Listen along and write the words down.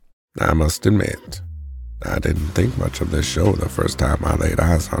I must admit, I didn't think much of this show the first time I laid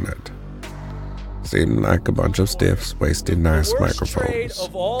eyes on it. Seemed like a bunch of stiffs wasting nice the worst microphones. trade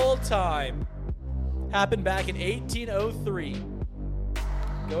of all time happened back in 1803.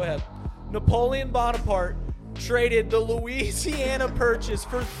 Go ahead. Napoleon Bonaparte traded the Louisiana Purchase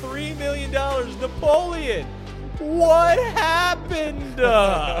for $3 million. Napoleon, what happened?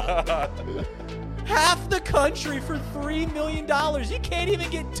 Half the country for $3 million. You can't even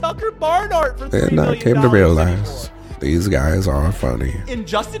get Tucker Barnhart for $3 million. Then I came to realize these guys are funny. And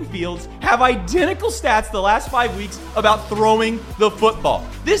Justin Fields have identical stats the last 5 weeks about throwing the football.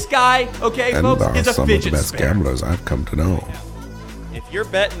 This guy, okay, And folks, are is a some of the fidget best spinner. gamblers I've come to know. If you're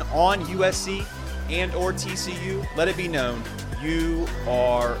betting on USC and or TCU, let it be known you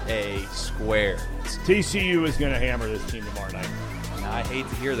are a square. TCU is going to hammer this team tomorrow night. I hate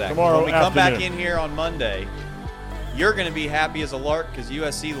to hear that. Tomorrow When we come back afternoon. in here on Monday, you're going to be happy as a lark because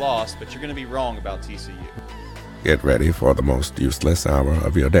USC lost, but you're going to be wrong about TCU. Get ready for the most useless hour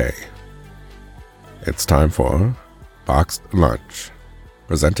of your day. It's time for Boxed Lunch,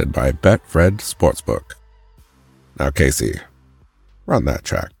 presented by Betfred Sportsbook. Now, Casey, run that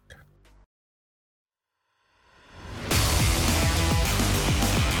track.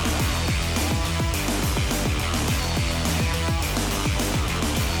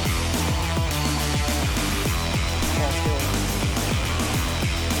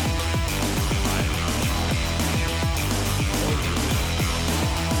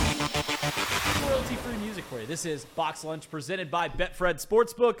 Royalty-free music for you. This is Box Lunch presented by Betfred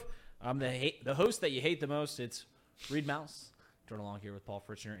Sportsbook. I'm the host that you hate the most. It's Reed Mouse. Joined along here with Paul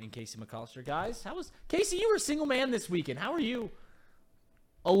Fritchner and Casey McCoster. Guys, Casey? You were a single man this weekend. How are you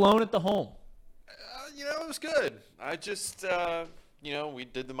alone at the home? It was good. I just, we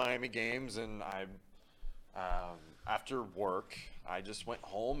did the Miami games, and after work, I just went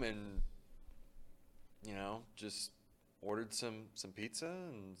home and, just ordered some pizza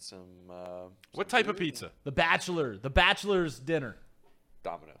and some. What type of pizza? The Bachelor's dinner.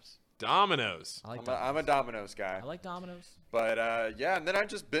 Domino's. Domino's. I like I'm Domino's. a Domino's guy. I like Domino's. But, and then I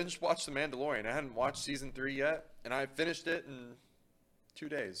just binge watched The Mandalorian. I hadn't watched season 3 yet, and I finished it in 2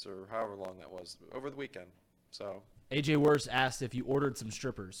 days or however long that was over the weekend. So AJ Worst asked if you ordered some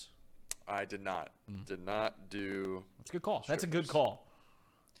strippers. I did not. Did not do. That's a good call. That's a good call.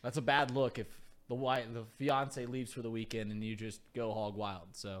 That's a bad look if the fiance leaves for the weekend and you just go hog wild.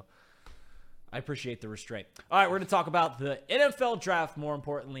 So I appreciate the restraint. All right, we're going to talk about the NFL draft. More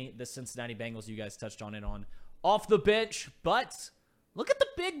importantly, the Cincinnati Bengals. You guys touched on it on Off the Bench, but look at the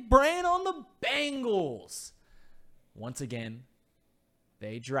big brain on the Bengals. Once again,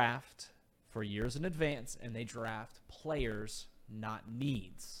 they draft for years in advance, and they draft players, not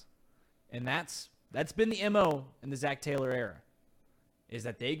needs. And that's been the MO in the Zach Taylor era, is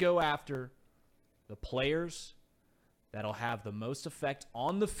that they go after the players that'll have the most effect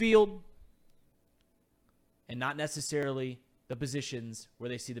on the field and not necessarily the positions where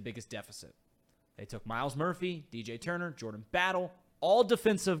they see the biggest deficit. They took Myles Murphy, DJ Turner, Jordan Battle, all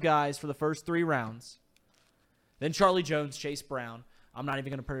defensive guys for the first 3 rounds. Then Charlie Jones, Chase Brown. I'm not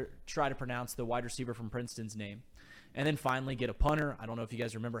even going to try to pronounce the wide receiver from Princeton's name. And then finally get a punter. I don't know if you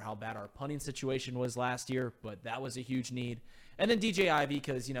guys remember how bad our punting situation was last year, but that was a huge need. And then DJ Ivy,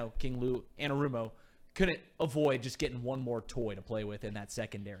 because, King Lou Anarumo couldn't avoid just getting one more toy to play with in that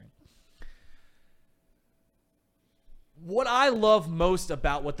secondary. What I love most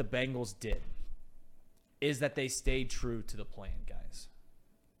about what the Bengals did is that they stayed true to the plan, guys.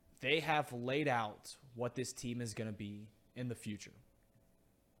 They have laid out what this team is going to be in the future.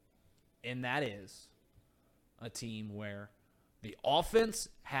 And that is a team where the offense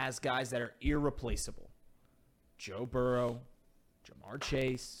has guys that are irreplaceable. Joe Burrow, Jamar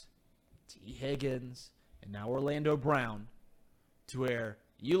Chase, T. Higgins, and now Orlando Brown, to where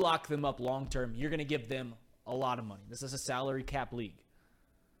you lock them up long term, you're going to give them a lot of money. This is a salary cap league.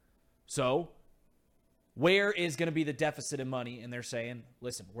 So where is going to be the deficit in money? And they're saying,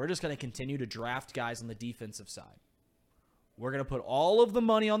 listen, we're just going to continue to draft guys on the defensive side. We're going to put all of the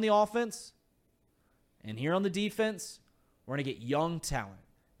money on the offense. And here on the defense, we're going to get young talent.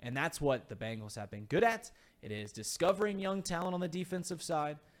 And that's what the Bengals have been good at. It is discovering young talent on the defensive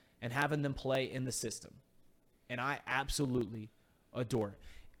side and having them play in the system. And I absolutely adore it.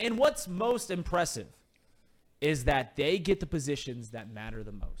 And what's most impressive is that they get the positions that matter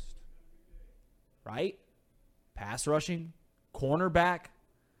the most. Right? Pass rushing, cornerback.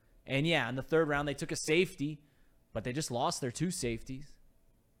 And yeah, in the 3rd round, they took a safety, but they just lost their 2 safeties.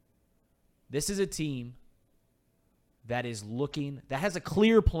 This is a team that has a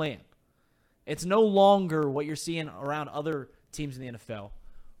clear plan. It's no longer what you're seeing around other teams in the NFL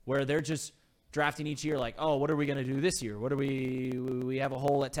where they're just drafting each year like, oh, what are we going to do this year? What do we have a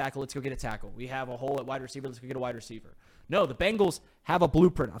hole at tackle, let's go get a tackle. We have a hole at wide receiver, let's go get a wide receiver. No, the Bengals have a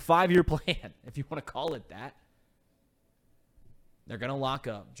blueprint, a 5-year plan, if you want to call it that. They're going to lock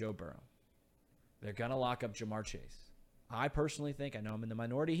up Joe Burrow. They're going to lock up Jamar Chase. I personally think, I know I'm in the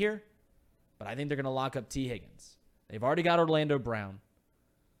minority here, but I think they're going to lock up T. Higgins. They've already got Orlando Brown.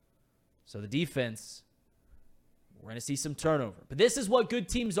 So the defense, we're going to see some turnover. But this is what good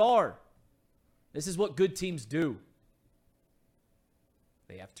teams are. This is what good teams do.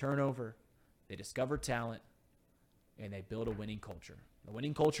 They have turnover, they discover talent, and they build a winning culture. The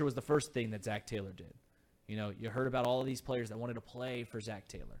winning culture was the first thing that Zach Taylor did. You know, you heard about all of these players that wanted to play for Zach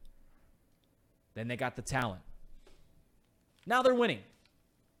Taylor. Then they got the talent. Now they're winning.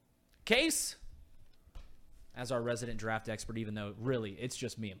 Case, as our resident draft expert, even though really it's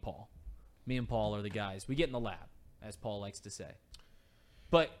just me and Paul. Me and Paul are the guys. We get in the lab, as Paul likes to say.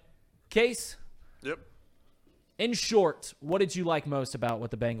 But, Case, Yep. in short, what did you like most about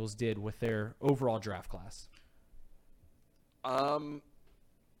what the Bengals did with their overall draft class?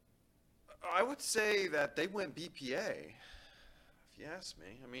 I would say that they went BPA, if you ask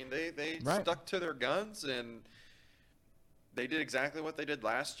me. I mean, they Right. stuck to their guns, and they did exactly what they did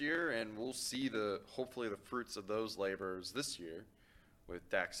last year, and we'll see hopefully the fruits of those labors this year with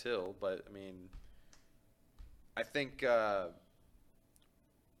Dax Hill. But, I mean, I think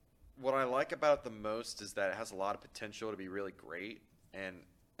what I like about it the most is that it has a lot of potential to be really great and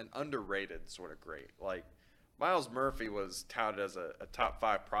an underrated sort of great. Like, Miles Murphy was touted as a top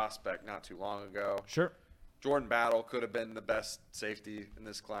 5 prospect not too long ago. Sure. Jordan Battle could have been the best safety in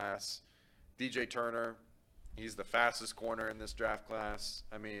this class. DJ Turner, he's the fastest corner in this draft class.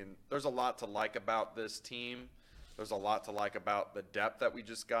 I mean, there's a lot to like about this team. There's a lot to like about the depth that we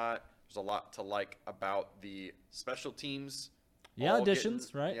just got. There's a lot to like about the special teams. Yeah, all additions,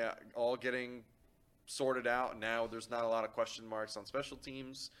 getting- right? Yeah, all getting sorted out. Now there's not a lot of question marks on special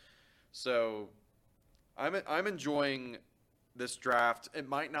teams. So I'm enjoying this draft. It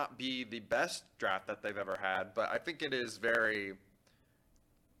might not be the best draft that they've ever had, but I think it is very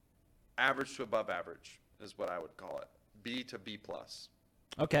average to above average is what I would call it. B to B plus.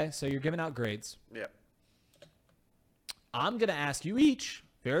 Okay, so you're giving out grades. Yeah. I'm going to ask you each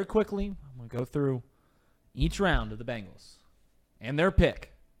very quickly. I'm going to go through each round of the Bengals and their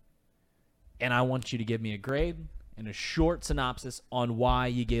pick. And I want you to give me a grade and a short synopsis on why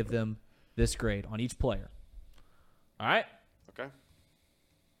you give them this grade on each player. All right? Okay.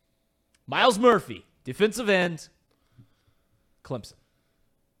 Miles Murphy, defensive end, Clemson.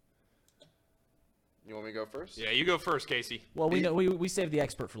 You want me to go first? Yeah, you go first, Casey. Well, we know we saved the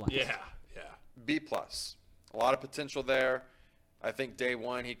expert for last. Yeah. B plus. A lot of potential there. I think day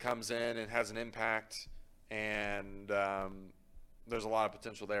one he comes in and has an impact, and there's a lot of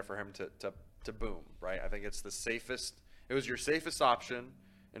potential there for him to boom, right? I think it's the safest. It was your safest option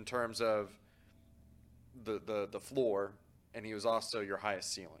in terms of the floor, and he was also your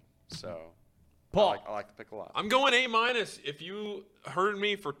highest ceiling. So Paul. I like the pick a lot. I'm going A-. If you heard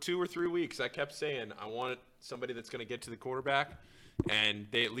me for 2 or 3 weeks, I kept saying I wanted somebody that's going to get to the quarterback, and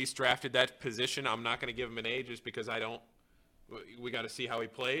they at least drafted that position. I'm not going to give him an A just because we got to see how he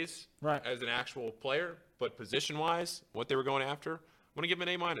plays Right. as an actual player. But position-wise, what they were going after, I'm going to give him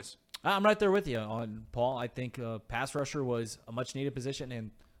an A-. I'm right there with you on Paul. I think pass rusher was a much-needed position,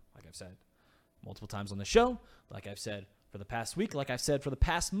 and like I've said multiple times on the show, like I've said for the past week, like I've said for the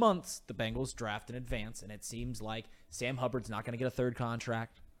past months, the Bengals draft in advance, and it seems like Sam Hubbard's not going to get a third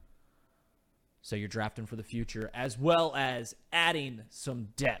contract. So you're drafting for the future, as well as adding some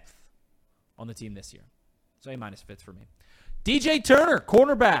depth on the team this year. So A- fits for me. DJ Turner,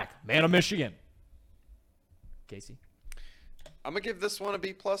 cornerback, man of Michigan. Casey? I'm going to give this one a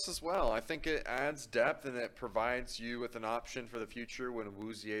B plus as well. I think it adds depth and it provides you with an option for the future when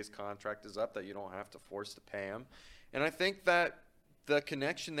Wouzier's contract is up that you don't have to force to pay him. And I think that the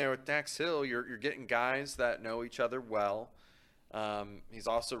connection there with Dax Hill, you're getting guys that know each other well. He's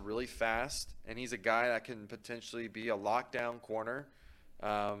also really fast, and he's a guy that can potentially be a lockdown corner,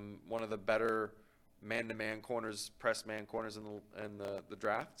 one of the better man-to-man corners, press man corners in the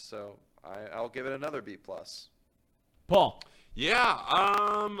draft. So I'll give it another B plus. Paul? Yeah,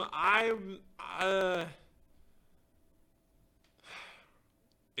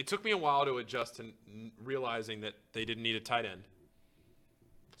 it took me a while to adjust to realizing that they didn't need a tight end.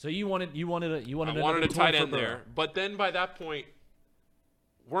 So you wanted I wanted a tight end there, but then by that point,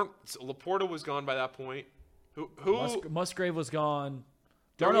 Laporta was gone by that point. Musgrave was gone.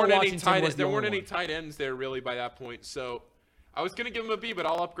 There Darnell weren't any Washington tight was the only one. tight ends there really by that point. So I was going to give him a B, but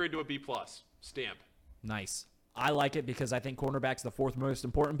I'll upgrade to a B plus stamp. Nice. I like it because I think cornerback's the fourth most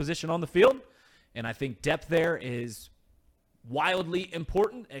important position on the field, and I think depth there is wildly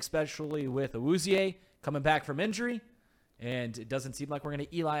important, especially with Awuzie coming back from injury, and it doesn't seem like we're going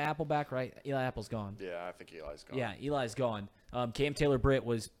to Eli Apple back, right? Eli Apple's gone. Yeah, I think Eli's gone. Yeah, Eli's gone. Cam Taylor-Britt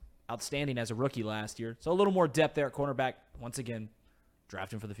was outstanding as a rookie last year, so a little more depth there at cornerback. Once again,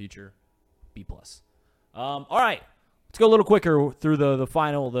 drafting for the future, B+. All right, let's go a little quicker through the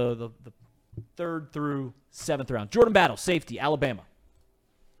final, the 3rd through 7th round. Jordan Battle, safety, Alabama.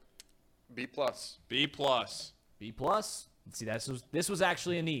 B+. B+. B+. See, this was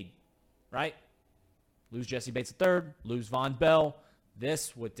actually a need, right? Lose Jesse Bates III, lose Von Bell.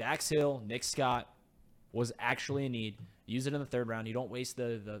 This with Dax Hill, Nick Scott was actually a need. Use it in the 3rd round. You don't waste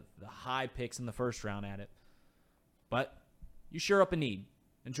the high picks in the 1st round at it. But you sure up a need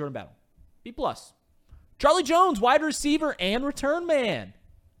in Jordan Battle. B+. Charlie Jones, wide receiver and return man.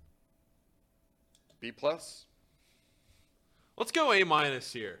 B+. Let's go A-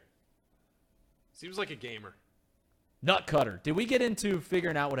 here. Seems like a gamer. Nut cutter. Did we get into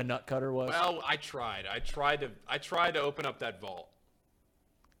figuring out what a nut cutter was? Well, I tried. I tried to open up that vault.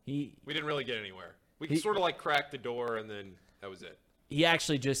 We didn't really get anywhere. We sort of like cracked the door, and then that was it. He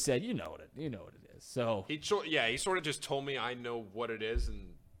actually just said, "You know what it is." So He sort of just told me I know what it is,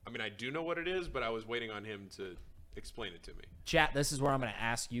 and I mean I do know what it is, but I was waiting on him to explain it to me. chat, this is where I'm going to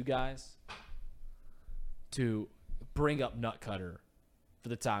ask you guys to bring up nut cutter for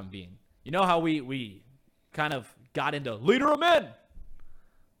the time being. You know how we kind of got into leader of men?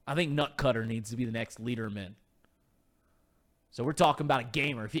 I think nut cutter needs to be the next leader of men. So we're talking about a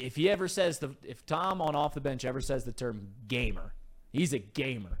gamer. If he ever says if Tom on Off the Bench ever says the term gamer, he's a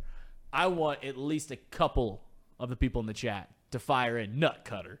gamer. I want at least a couple of the people in the chat to fire in nut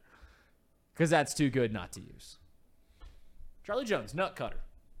cutter, because that's too good not to use. Charlie Jones, nut cutter.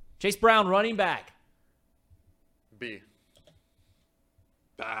 Chase Brown, running back. B.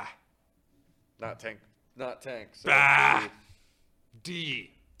 Bah. Not tank. So Bah.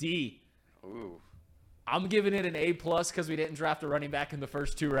 B. D. Ooh. I'm giving it an A+ because we didn't draft a running back in the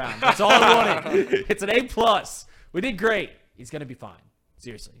first 2 rounds. That's all I wanted. It's an A+. We did great. He's going to be fine.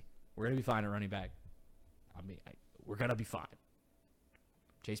 Seriously. We're going to be fine at running back. We're going to be fine.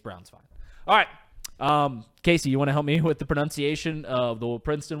 Chase Brown's fine. All right. Casey, you want to help me with the pronunciation of the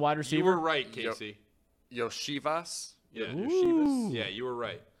Princeton wide receiver? You were right, Casey. Yoshivas. Yeah. Ooh. Yeah, you were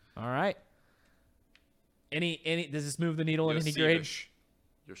right. All right. Any does this move the needle in any grade?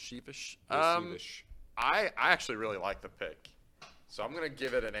 Yoshivish. Yoshivish. I actually really like the pick, so I'm gonna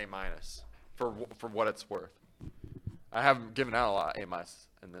give it an A- for what it's worth. I haven't given out a lot of A-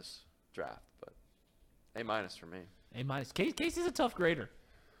 in this draft, but A- for me. A-. Casey's a tough grader.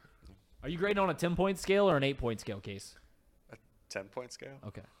 Are you grading on a 10-point scale or an 8-point scale, Case? A 10-point scale.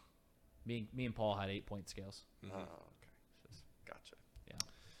 Okay. Me and Paul had 8-point scales. Oh, okay. Gotcha. Yeah.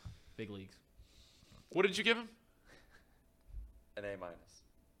 Big leagues. What did you give him? An A-.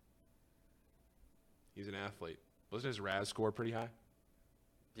 He's an athlete. Wasn't his RAS score pretty high?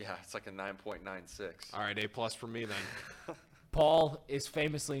 Yeah, it's like a 9.96. All right, A+ for me then. Paul is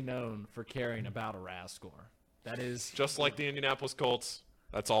famously known for caring about a RAS score. That is Just like the Indianapolis Colts,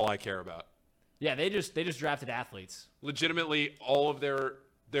 that's all I care about. Yeah, they just drafted athletes. Legitimately, all of their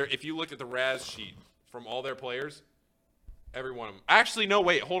if you look at the RAS sheet from all their players, every one of them. Actually, no,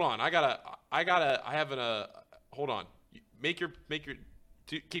 wait, hold on. Hold on.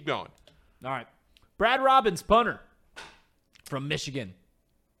 Keep going. All right. Brad Robbins, punter from Michigan.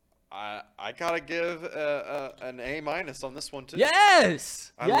 I gotta give an A- on this one too.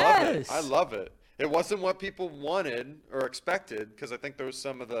 Yes. I love it. It wasn't what people wanted or expected, because I think there was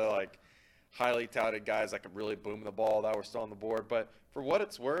some of the highly touted guys that could really boom the ball that were still on the board. But for what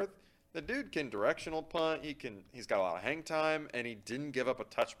it's worth, the dude can directional punt. He's got a lot of hang time, and he didn't give up a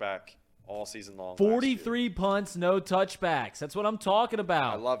touchback all season long. 43 punts, no touchbacks. That's what I'm talking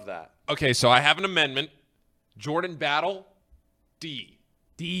about. I love that. Okay, so I have an amendment. Jordan Battle, D.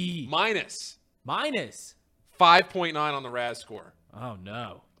 Minus. 5.9 on the RAS score. Oh,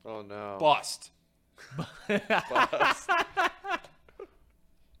 no. Oh, no. Bust.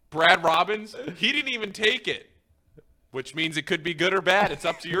 Brad Robbins, he didn't even take it, which means it could be good or bad. It's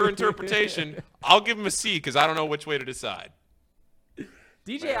up to your interpretation. I'll give him a C because I don't know which way to decide.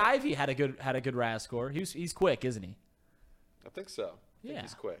 DJ Ivey had a good RAS score. He's quick, isn't he? I think so. I think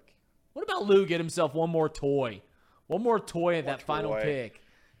he's quick. What about Lou get himself one more toy? One more toy at that final pick.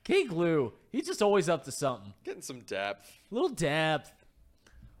 King Lou, he's just always up to something. Getting some depth. Little depth.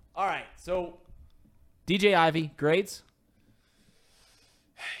 All right, so DJ Ivey, grades?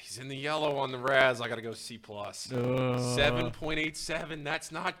 He's in the yellow on the RAS. I got to go C+. 7.87.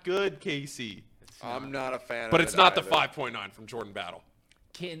 That's not good, Casey. I'm not a fan of But it it's not the either. 5.9 from Jordan Battle.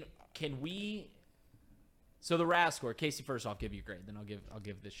 Can we? So the RAS score, Casey. First off, give you a grade. Then I'll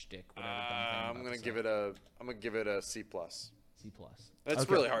give this shtick. Whatever I'm gonna give it a C+. C+. It's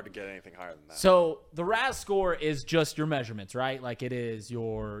Okay. really hard to get anything higher than that. So the RAS score is just your measurements, right? Like it is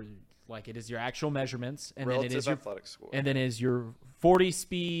your actual measurements, and Relative then it is your athletic score. and then is your 40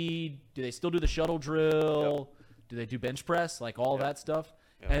 speed. Do they still do the shuttle drill? Do they do bench press? Like all that stuff,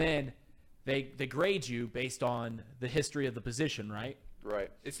 and then they grade you based on the history of the position, right?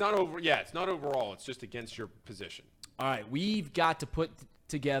 Right. It's not over. Yeah, it's not overall. It's just against your position. All right, we've got to put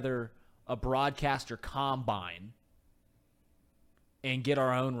together a broadcaster combine and get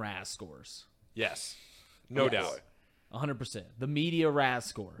our own RAS scores. Yes, no doubt. boy. 100%. The media RAS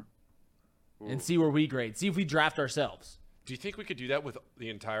score. And see where we grade. See if we draft ourselves. Do you think we could do that with the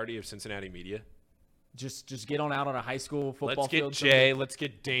entirety of Cincinnati media? Just get on out on a high school football Let's get field. Jay. Let's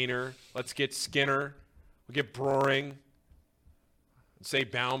get Daner. Let's get Skinner. We'll get Broering. Say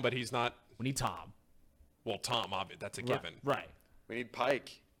Bound, but he's not. We need Tom. Well, Tom, that's a given. Right. We need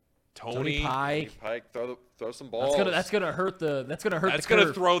Pike. Tony. Pike. Pike, throw some balls. That's gonna hurt the That's the going to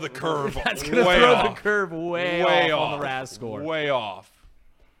curve. throw the curve That's gonna way throw off. the curve way off on the RAS score. Way off.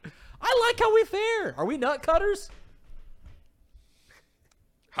 I like how we fare. Are we nut cutters?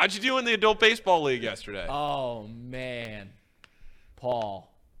 How'd you do in the adult baseball league yesterday? Oh man.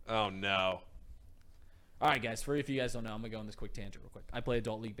 Paul. Oh, no. All right, guys. For if you guys don't know, I'm gonna go on this quick tangent real quick. I play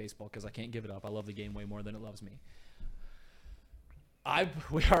adult league baseball because I can't give it up. I love the game way more than it loves me.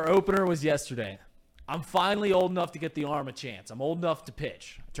 Our opener was yesterday. I'm finally old enough to get the arm a chance. I'm old enough to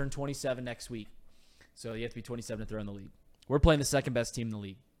pitch. I turn 27 next week, so you have to be 27 to throw in the league. We're playing the second best team in the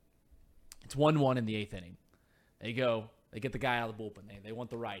league. It's 1-1 in the 8th inning. They get the guy out of the bullpen. They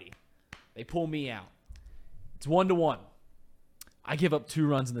want the righty. They pull me out. It's 1-1. I give up 2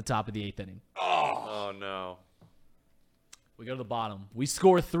 runs in the top of the 8th inning. Oh, no. We go to the bottom. We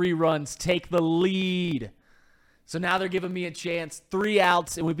score 3 runs, take the lead. So now they're giving me a chance. 3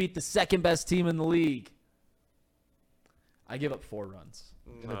 outs, and we beat the second best team in the league. I give up 4 runs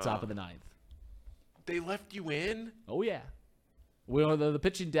in the top of the 9th. They left you in? Oh, yeah. Well, the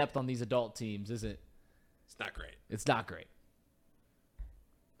pitching depth on these adult teams isn't. It's not great. It's not great.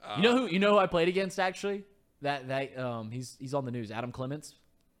 You know who I played against actually? He's on the news. Adam Clements.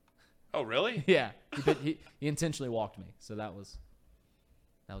 Oh, really? Yeah, he intentionally walked me, so that was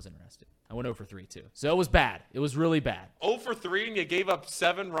interesting. I went 0 for 3 too, so it was bad. It was really bad. 0 for 3, and you gave up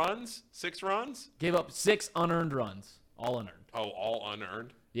 7 runs? 6 runs? Gave up 6 unearned runs, all unearned. Oh, all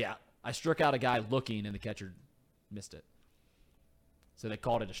unearned? Yeah, I struck out a guy looking, and the catcher missed it. So they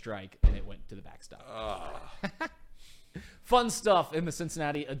called it a strike, and it went to the backstop. Fun stuff in the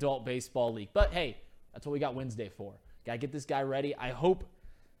Cincinnati Adult Baseball League. But, hey, that's what we got Wednesday for. Got to get this guy ready. I hope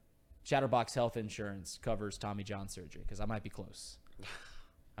Chatterbox Health Insurance covers Tommy John surgery, because I might be close.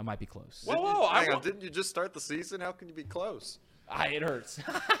 Whoa, Hang on, didn't you just start the season? How can you be close? It hurts.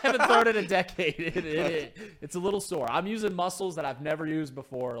 I haven't thrown in a decade. It's a little sore. I'm using muscles that I've never used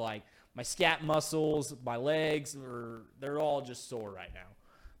before, like my scap muscles, my legs, they're all just sore right now.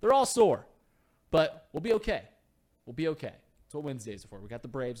 They're all sore, but we'll be okay. That's what Wednesdays are for. We got the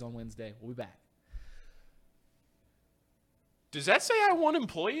Braves on Wednesday. We'll be back. Does that say I won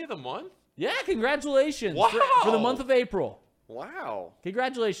Employee of the Month? Yeah, congratulations Wow. for the month of April. Wow.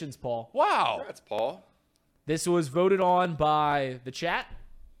 Congratulations, Paul. Wow. Congrats, Paul. This was voted on by the chat.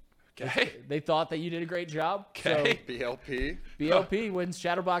 Okay. They thought that you did a great job. Okay. BLP. So BLP wins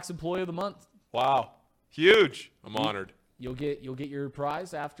Chatterbox Employee of the Month. Wow. Huge. I'm honored. You'll get your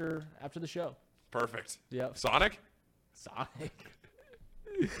prize after the show. Perfect. Yep. Sonic?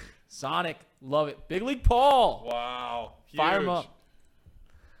 Sonic. Love it. Big League Paul. Wow. Fire him Huge. up.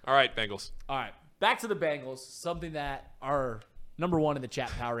 All right, Bengals. All right. Back to the Bengals. Something that our number 1 in the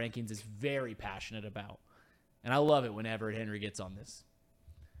chat power rankings is very passionate about. And I love it when Everett Henry gets on this.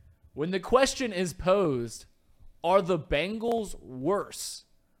 When the question is posed, are the Bengals worse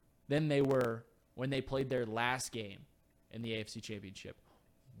than they were when they played their last game in the AFC Championship?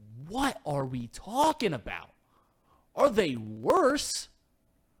 What are we talking about? Are they worse?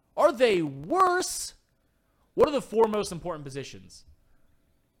 Are they worse? What are the 4 most important positions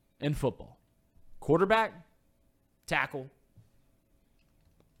in football? Quarterback, tackle,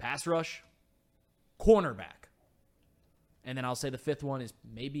 pass rush, cornerback. And then I'll say the 5th one is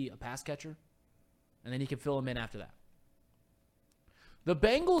maybe a pass catcher. And then you can fill them in after that. The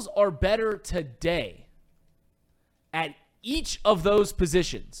Bengals are better today at each of those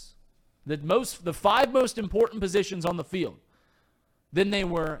positions, the 5 most important positions on the field, than they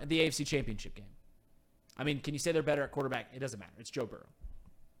were at the AFC Championship game. I mean, can you say they're better at quarterback? It doesn't matter. It's Joe Burrow.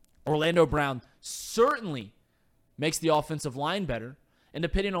 Orlando Brown certainly makes the offensive line better. And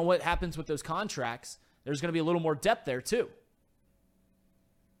depending on what happens with those contracts, there's going to be a little more depth there too.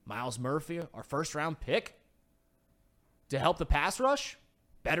 Miles Murphy, our first-round pick, to help the pass rush,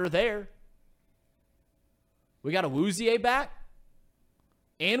 better there. We got Awuzie back,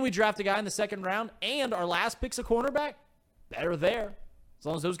 and we draft a guy in the second round, and our last pick's a cornerback, better there. As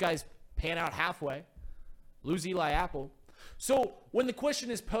long as those guys pan out halfway. Lose Eli Apple. So when the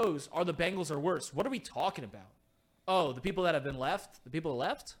question is posed, are the Bengals or worse? What are we talking about? Oh, the people that have been left? The people that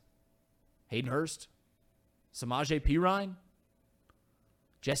left? Hayden Hurst, Samaje Perine,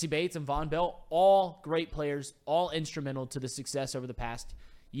 Jesse Bates, and Von Bell, all great players, all instrumental to the success over the past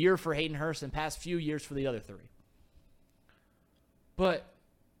year for Hayden Hurst and past few years for the other three. But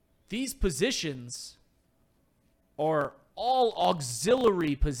these positions are all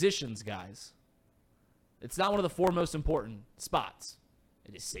auxiliary positions, guys. It's not one of the four most important spots.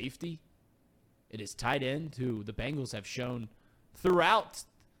 It is safety. It is tight end, who the Bengals have shown throughout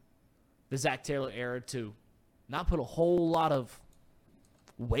the Zach Taylor era to not put a whole lot of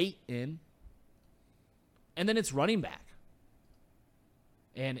weight in. And then it's running back.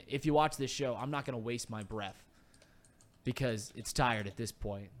 And if you watch this show, I'm not going to waste my breath because it's tired at this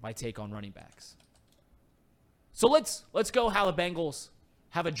point, my take on running backs. So let's go how the Bengals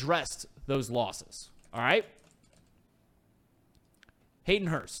have addressed those losses. All right? Hayden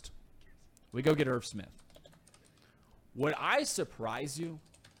Hurst. We go get Irv Smith. Would I surprise you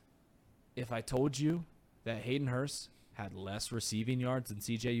if I told you that Hayden Hurst had less receiving yards than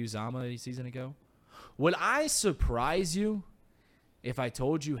CJ Uzomah a season ago? Would I surprise you if I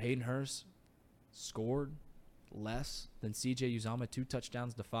told you Hayden Hurst scored less than CJ Uzomah, 2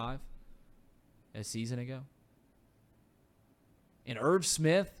 touchdowns to 5 a season ago? And Irv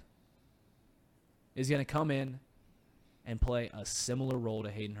Smith is going to come in and play a similar role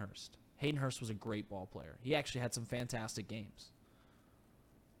to Hayden Hurst. Hayden Hurst was a great ball player. He actually had some fantastic games.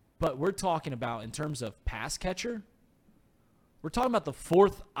 But we're talking about, in terms of pass catcher, we're talking about the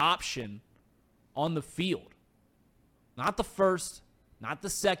fourth option on the field. Not the first, not the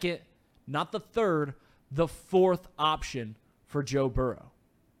second, not the third, the fourth option for Joe Burrow.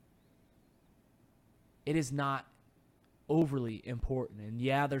 It is not overly important. And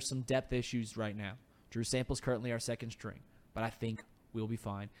yeah, there's some depth issues right now. Drew Sample's currently our second string, but I think we'll be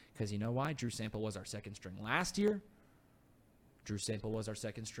fine. Because you know why? Drew Sample was our second string last year. Drew Sample was our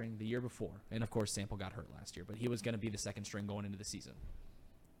second string the year before. And, of course, Sample got hurt last year, but he was going to be the second string going into the season.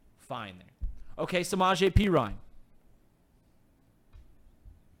 Fine there. Okay, Samaje Perine.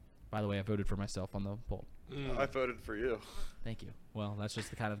 By the way, I voted for myself on the poll. I voted for you. Thank you. Well, that's just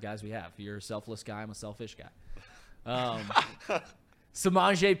the kind of guys we have. You're a selfless guy. I'm a selfish guy.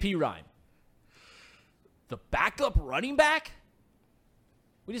 Samaje Perine. The backup running back?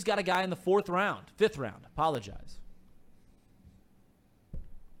 We just got a guy in the fifth round. Apologize.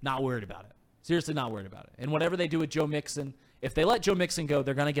 Not worried about it. Seriously, not worried about it. And whatever they do with Joe Mixon, if they let Joe Mixon go,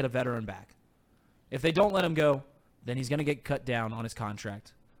 they're going to get a veteran back. If they don't let him go, then he's going to get cut down on his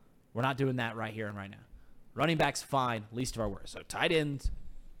contract. We're not doing that right here and right now. Running back's fine, least of our worries. So tight end,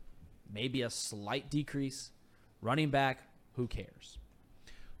 maybe a slight decrease. Running back, who cares?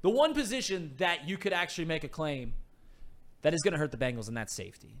 The one position that you could actually make a claim that is going to hurt the Bengals, and that's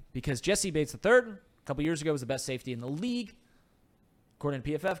safety. Because Jesse Bates III, a couple years ago, was the best safety in the league, according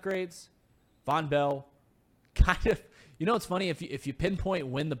to PFF grades. Von Bell, kind of, it's funny, if you pinpoint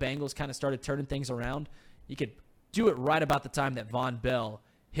when the Bengals kind of started turning things around, you could do it right about the time that Von Bell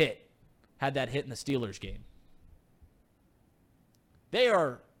had that hit in the Steelers game. They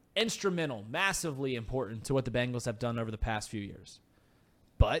are instrumental, massively important to what the Bengals have done over the past few years.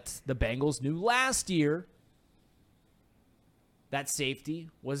 But the Bengals knew last year that safety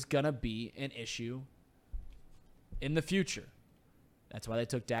was going to be an issue in the future. That's why they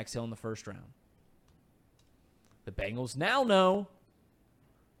took Dax Hill in the first round. The Bengals now know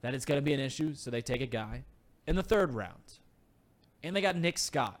that it's going to be an issue, so they take a guy in the third round. And they got Nick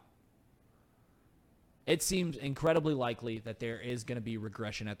Scott. It seems incredibly likely that there is going to be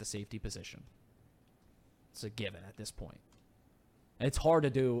regression at the safety position. It's a given at this point. It's hard to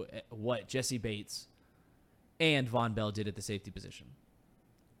do what Jesse Bates and Von Bell did at the safety position.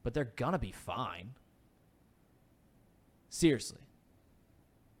 But they're going to be fine. Seriously.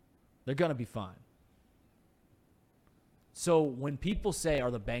 They're going to be fine. So when people say,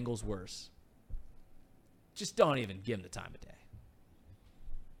 are the Bengals worse? Just don't even give them the time of day.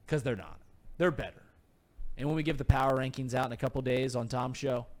 Because they're not. They're better. And when we give the power rankings out in a couple days on Tom's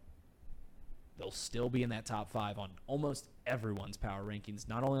show, they'll still be in that top 5 on almost everyone's power rankings,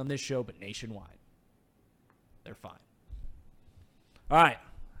 not only on this show, but nationwide. They're fine. All right.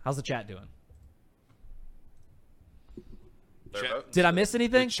 How's the chat doing? They're voting. Did I miss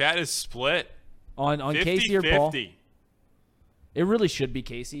anything The chat is split. on 50, Casey or Paul? 50. It really should be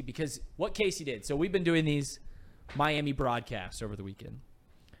Casey because what Casey did. So we've been doing these Miami broadcasts over the weekend.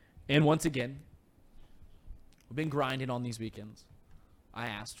 And once again, we've been grinding on these weekends. I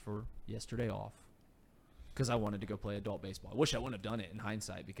asked for yesterday off because I wanted to go play adult baseball. I wish I wouldn't have done it in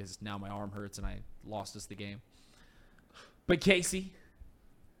hindsight because now my arm hurts and I lost us the game. But Casey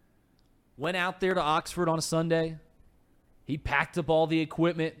went out there to Oxford on a Sunday. He packed up all the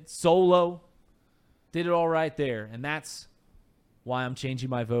equipment solo. Did it all right there. And that's why I'm changing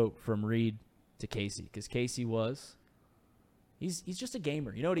my vote from Reed to Casey. Because Casey he's just a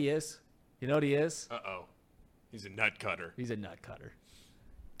gamer. You know what he is? You know what he is? Uh-oh. He's a nut cutter. He's a nut cutter.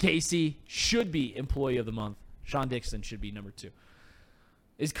 Casey should be Employee of the Month. Sean Dixon should be number 2.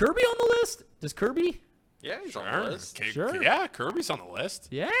 Is Kirby on the list? Does Kirby? Yeah, he's on Sure. the list. Sure. Yeah, Kirby's on the list.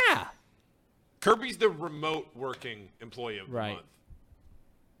 Yeah. Kirby's the remote working employee of the Right. month.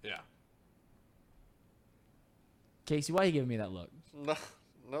 Yeah. Casey, why are you giving me that look?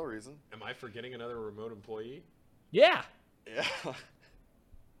 No reason. Am I forgetting another remote employee? Yeah. Yeah.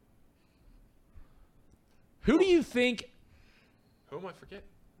 Who do you think? Who am I forgetting?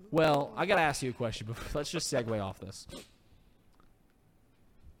 Well, I got to ask you a question, but let's just segue off this.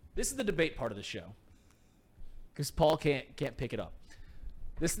 This is the debate part of the show because Paul can't pick it up.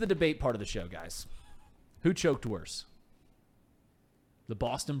 This is the debate part of the show, guys. Who choked worse? The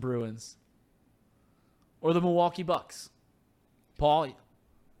Boston Bruins or the Milwaukee Bucks? Paul,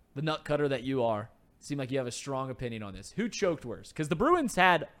 the nut cutter that you are, seem like you have a strong opinion on this. Who choked worse? Because the Bruins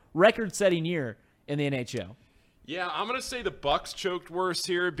had record-setting year in the NHL. Yeah, I'm going to say the Bucks choked worse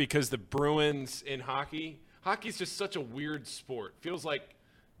here because the Bruins in hockey's just such a weird sport. Feels like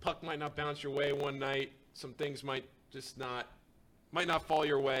puck might not bounce your way one night. Some things might not fall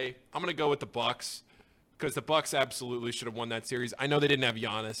your way. I'm going to go with the Bucks because the Bucks absolutely should have won that series. I know they didn't have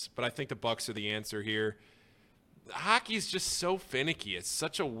Giannis, but I think the Bucks are the answer here. Hockey's just so finicky. It's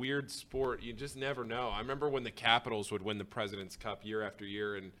such a weird sport. You just never know. I remember when the Capitals would win the President's Cup year after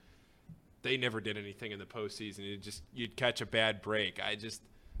year, and they never did anything in the postseason. You'd catch a bad break.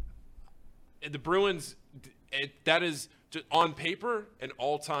 The Bruins, that is just on paper an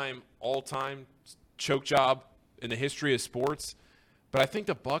all-time choke job in the history of sports. But I think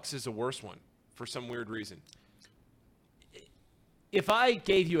the Bucks is the worst one for some weird reason. If I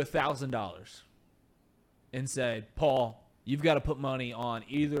gave you $1,000 and said, Paul, you've got to put money on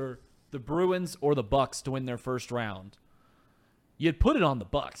either the Bruins or the Bucks to win their first round, you'd put it on the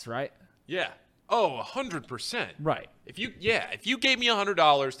Bucks, right? Yeah. Oh, 100%. Right. If you gave me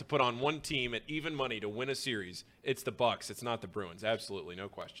 $100 to put on one team at even money to win a series, it's the Bucks. It's not the Bruins. Absolutely, no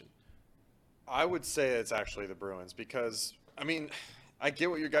question. I would say it's actually the Bruins because, I mean, I get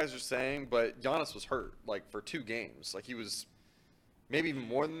what you guys are saying, but Giannis was hurt, like, for 2 games. Like, he was maybe even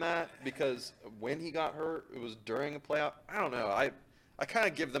more than that because when he got hurt, it was during a playoff. I don't know. I kind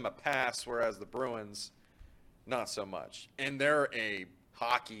of give them a pass, whereas the Bruins, not so much. And they're a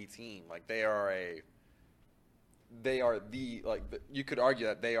hockey team. Like, you could argue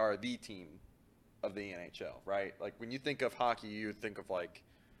that they are the team of the NHL, right? Like, when you think of hockey, you think of, like,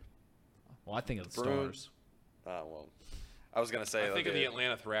 Well, I think of the Bruins. Stars. Well, I was going to say, I think of the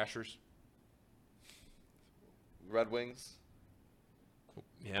Atlanta Thrashers. Red Wings.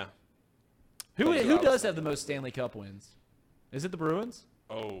 Yeah. Who does have the most Stanley Cup wins? Is it the Bruins?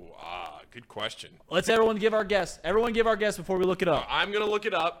 Oh, good question. Let's everyone give our guess. Everyone give our guess before we look it up. I'm going to look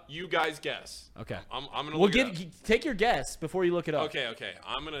it up. You guys guess. Okay. I'm going to look it up. Take your guess before you look it up. Okay.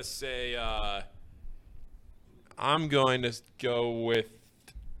 I'm going to say I'm going to go with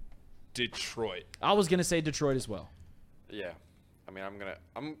Detroit. I was going to say Detroit as well. Yeah. I mean,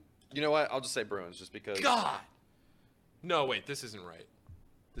 you know what? I'll just say Bruins just because. God. No, wait. This isn't right.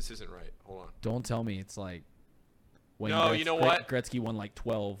 Hold on. Don't tell me it's like when No, you know what? Gretzky won like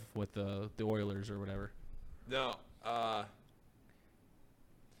 12 with the Oilers or whatever. No.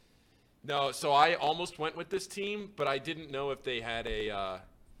 No, so I almost went with this team, but I didn't know if they had a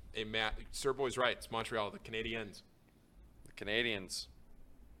Sir Boy's right. It's Montreal, the Canadiens. The Canadiens.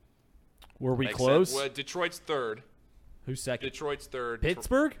 Were we Makes close? sense. Well, Detroit's third. Who's second? Detroit's third.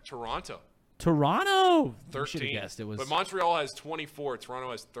 Pittsburgh? Toronto. Toronto. 13. Should have guessed it was. But Montreal has 24. Toronto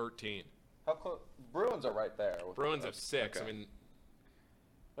has 13. How close? Bruins are right there. Bruins have 6. Okay. I mean,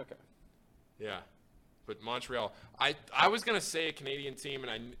 Okay. yeah. But Montreal. I was going to say a Canadian team,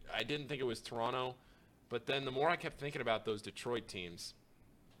 and I didn't think it was Toronto. But then the more I kept thinking about those Detroit teams.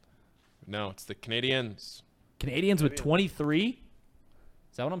 No, it's the Canadiens. Canadians with 23?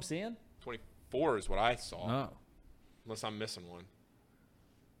 Is that what I'm seeing? 24 is what I saw. Oh. Unless I'm missing one.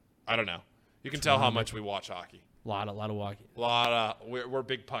 I don't know. You can tell how much we watch hockey. A lot of hockey. We're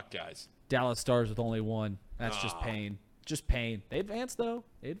big puck guys. Dallas Stars with only one. That's just pain. Just pain. They advanced, though.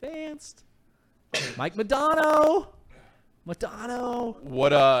 They advanced. Mike Modano.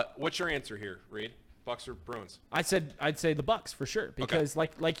 What's your answer here, Reed? Bucks or Bruins? I'd say the Bucks for sure, because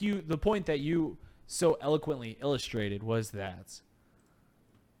like you, the point that you so eloquently illustrated was that,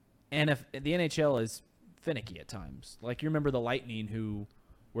 and if the NHL is finicky at times. Like, you remember the Lightning, who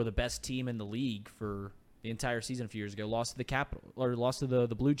were the best team in the league for the entire season a few years ago, lost to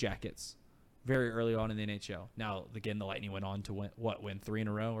the Blue Jackets very early on in the NHL. Now, again, the Lightning went on to win 3 in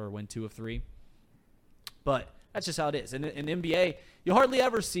a row, or win 2 of 3. But that's just how it is. And in NBA, you hardly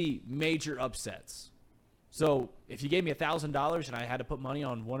ever see major upsets. So if you gave me $1,000 and I had to put money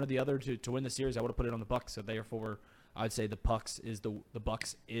on one or the other to win the series, I would have put it on the Bucks. So therefore, I would say the Bucks is the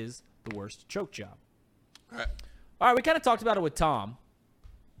worst choke job. All right, we kind of talked about it with Tom.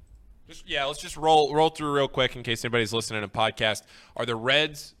 Let's just roll through real quick in case anybody's listening to a podcast. Are the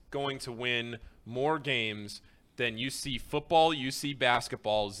Reds going to win more games than UC football, UC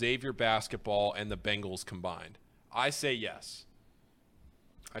basketball, Xavier basketball, and the Bengals combined? I say yes.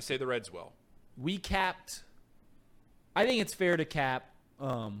 I say the Reds will. We capped. I think it's fair to cap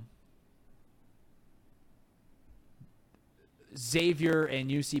Xavier and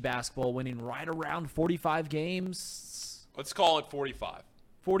UC basketball winning right around 45 games. Let's call it 45.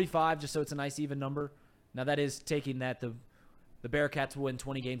 45, just so it's a nice even number. Now, that is taking that the Bearcats will win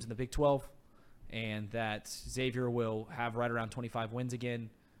 20 games in the Big 12, and that Xavier will have right around 25 wins again,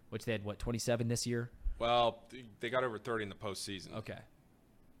 which they had, 27 this year? Well, they got over 30 in the postseason. Okay.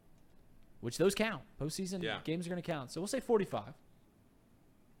 Which those count. Postseason games are going to count. So we'll say 45.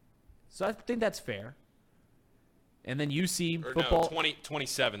 So I think that's fair. And then UC football. No,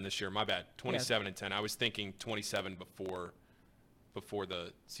 27 this year. My bad. 27 and 10. I was thinking 27 before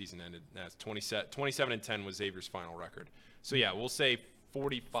the season ended. That's 27 and 10 was Xavier's final record. So yeah, we'll say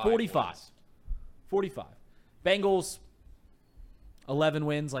 45. 45. Wins. 45. Bengals 11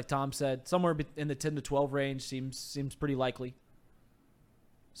 wins, like Tom said. Somewhere in the 10 to 12 range seems pretty likely.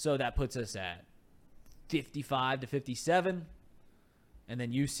 So that puts us at 55 to 57. And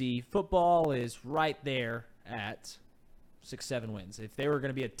then UC football is right there at 6-7 wins. If they were going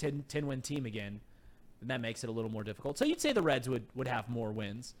to be a 10-win team again, then that makes it a little more difficult. So you'd say the Reds would have more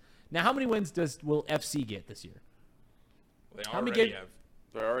wins. Now, how many wins will FC get this year? They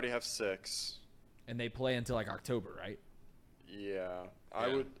already have 6. And they play until like October, right? Yeah.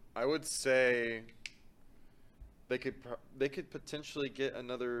 I would say they could potentially get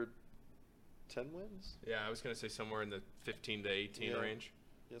another 10 wins. Yeah, I was going to say somewhere in the 15 to 18 range.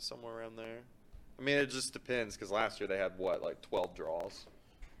 Yeah, somewhere around there. I mean, it just depends, because last year they had 12 draws.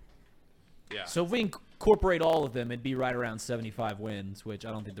 Yeah. So if we incorporate all of them, it'd be right around 75 wins, which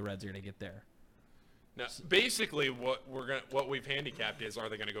I don't think the Reds are going to get there. Now, basically, what we've handicapped is, are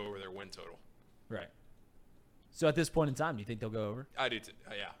they going to go over their win total? Right. So at this point in time, do you think they'll go over? I do.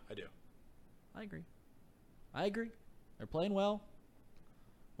 Yeah, I do. I agree. They're playing well.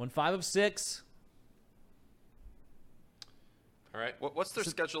 Won 5 of 6. All right. What's their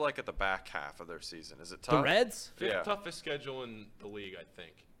schedule like at the back half of their season? Is it tough? The Reds? Yeah. Toughest schedule in the league, I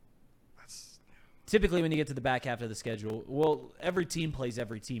think. Typically, when you get to the back half of the schedule, well, every team plays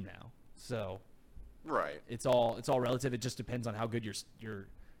every team now. So right. It's all relative. It just depends on how good your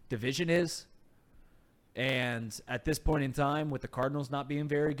division is. And at this point in time, with the Cardinals not being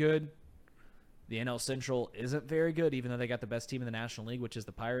very good, the NL Central isn't very good, even though they got the best team in the National League, which is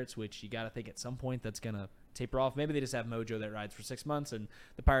the Pirates, which you got to think at some point that's going to taper off. Maybe they just have mojo that rides for 6 months, and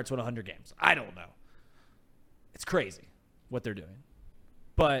the Pirates win 100 games. I don't know. It's crazy what they're doing.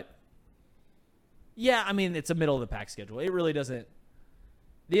 But, yeah, I mean, it's a middle-of-the-pack schedule. It really doesn't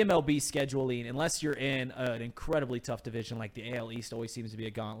 – the MLB scheduling, unless you're in an incredibly tough division like the AL East always seems to be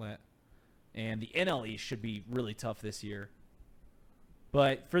a gauntlet, and the NL East should be really tough this year.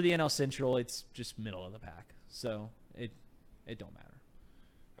 But for the NL Central, it's just middle of the pack. So it don't matter.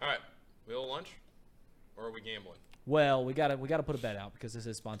 All right. We all lunch? Or are we gambling? Well, we gotta put a bet out because this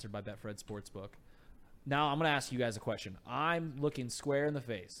is sponsored by Betfred Sportsbook. Now I'm gonna ask you guys a question. I'm looking square in the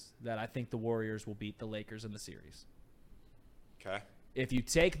face that I think the Warriors will beat the Lakers in the series. Okay. If you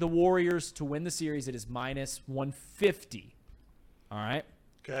take the Warriors to win the series, it is minus 150. All right?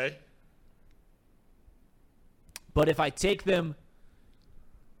 Okay. But if I take them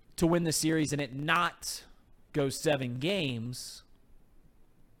to win the series and it not go 7 games,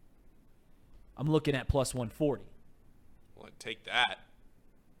 I'm looking at plus 140. Well, I'd take that.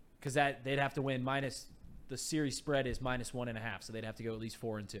 Because they'd have to win minus the series spread is minus 1.5, so they'd have to go at least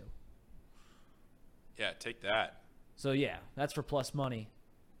 4-2. Yeah, take that. So yeah, that's for plus money.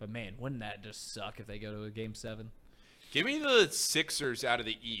 But, man, wouldn't that just suck if they go to a Game 7? Give me the Sixers out of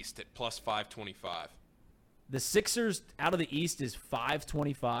the East at plus 525. The Sixers out of the East is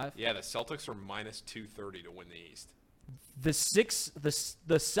 525. Yeah, the Celtics are minus 230 to win the East. The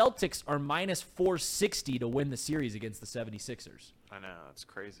Celtics are minus 460 to win the series against the 76ers. I know, it's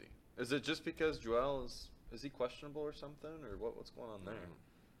crazy. Is it just because Joel is he questionable or something, or what's going on there?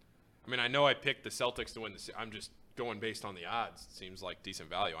 I mean, I know I picked the Celtics to win I'm just going based on the odds. It seems like decent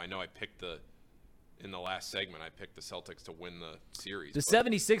value. I know I picked in the last segment, I picked the Celtics to win the series. The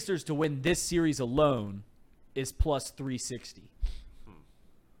 76ers to win this series alone is plus 360.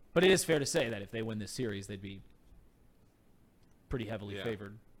 But it is fair to say that if they win this series, they'd be pretty heavily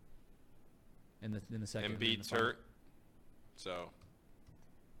favored in the second. Embiid's hurt, so.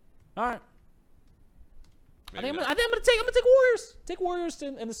 All right. Maybe I think I'm gonna take Warriors. Take Warriors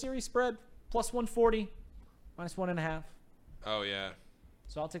in the series spread plus 140, minus 1.5. Oh yeah.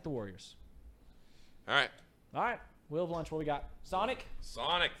 So I'll take the Warriors. All right. Wheel of lunch. What we got? Sonic,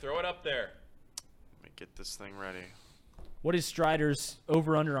 throw it up there. Let me get this thing ready. What is Strider's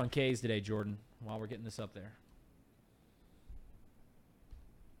over under on K's today, Jordan? While we're getting this up there.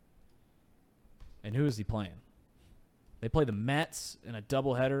 And who is he playing? They play the Mets in a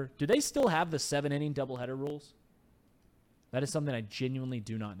doubleheader. Do they still have the 7-inning doubleheader rules? That is something I genuinely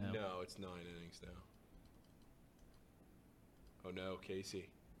do not know. No, it's 9 innings now. Oh no, Casey.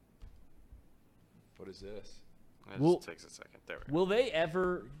 What is this? It just takes a second. There we go. Will they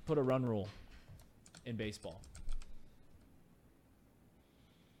ever put a run rule in baseball?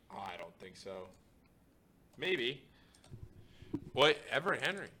 I don't think so. Maybe. What? Everett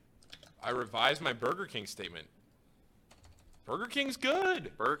Henry. I revised my Burger King statement. Burger King's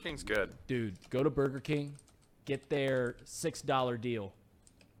good. Burger King's good. Dude, go to Burger King. Get their $6 deal.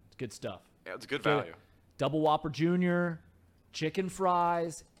 It's good stuff. Yeah, it's good Get value. Double Whopper Jr., chicken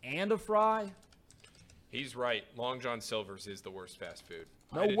fries, and a fry. He's right. Long John Silver's is the worst fast food.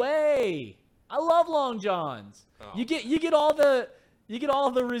 No way. I love Long Johns. Oh. You get all the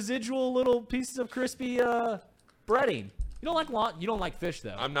residual little pieces of crispy breading. You don't like fish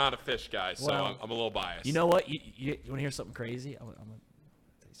though. I'm not a fish guy, so Well, I'm a little biased. You know what? You want to hear something crazy? I'm gonna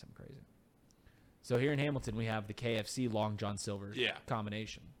tell you something crazy. So here in Hamilton, we have the KFC Long John Silver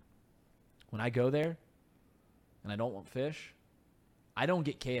combination. When I go there and I don't want fish, I don't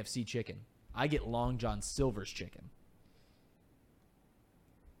get KFC chicken. I get Long John Silver's chicken.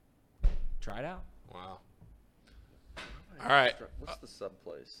 Try it out. Wow. All right. What's the sub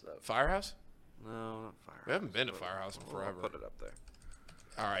place? Firehouse? No, not Firehouse. We haven't been to Firehouse in forever. I'll put it up there.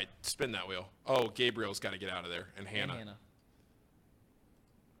 All right, spin that wheel. Oh, Gabriel's got to get out of there, and Hannah.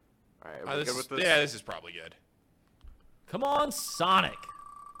 All right, are we good with this? Yeah, this is probably good. Come on, Sonic.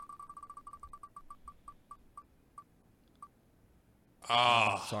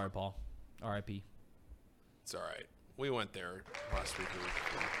 Oh, Sorry, Paul. R.I.P. it's all right. We went there last week.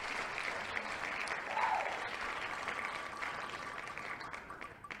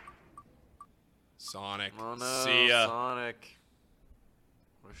 Sonic. Oh no, See ya. Sonic.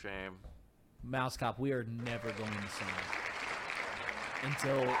 What a shame. Mouse Cop, we are never going to Sonic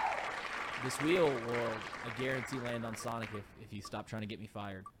until this wheel will, I guarantee, land on Sonic if you stop trying to get me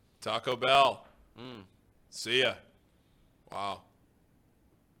fired. Taco Bell. See ya. Wow.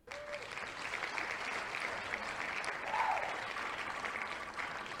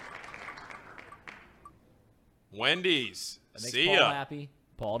 Wendy's. That makes See Paul ya. happy.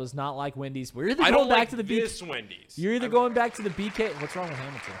 Paul does not like Wendy's. We're either I going don't back like to the this Wendy's. You're either going back to the BK. What's wrong with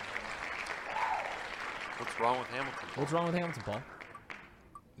Hamilton? What's wrong with Hamilton? What's wrong with Hamilton, Paul?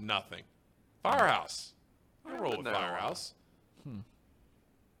 Nothing. Firehouse. I roll with No. Firehouse.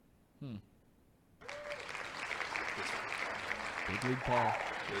 Big League Paul.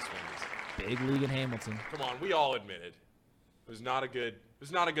 This Wendy's. Big League in Hamilton. Come on, we all admitted it was not a good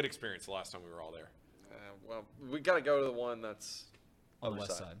experience the last time we were all there. Well, we got to go to the one that's On the other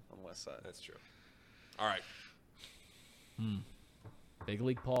west side. On the west side. That's true. All right. Big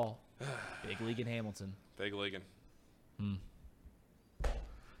League Paul. Big League in Hamilton. Big leaguing.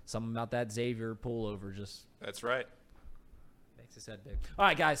 Something about that Xavier pullover just That's right. makes his head big. All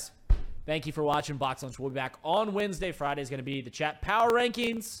right, guys. Thank you for watching Box Lunch. We'll be back on Wednesday. Friday is going to be the chat power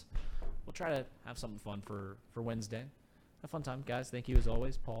rankings. We'll try to have something fun for Wednesday. Have a fun time, guys. Thank you, as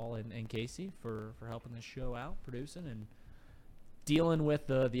always, Paul and Casey, for helping this show out, producing, and dealing with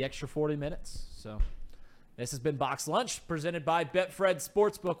the extra 40 minutes. So this has been Box Lunch, presented by Betfred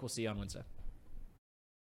Sportsbook. We'll see you on Wednesday.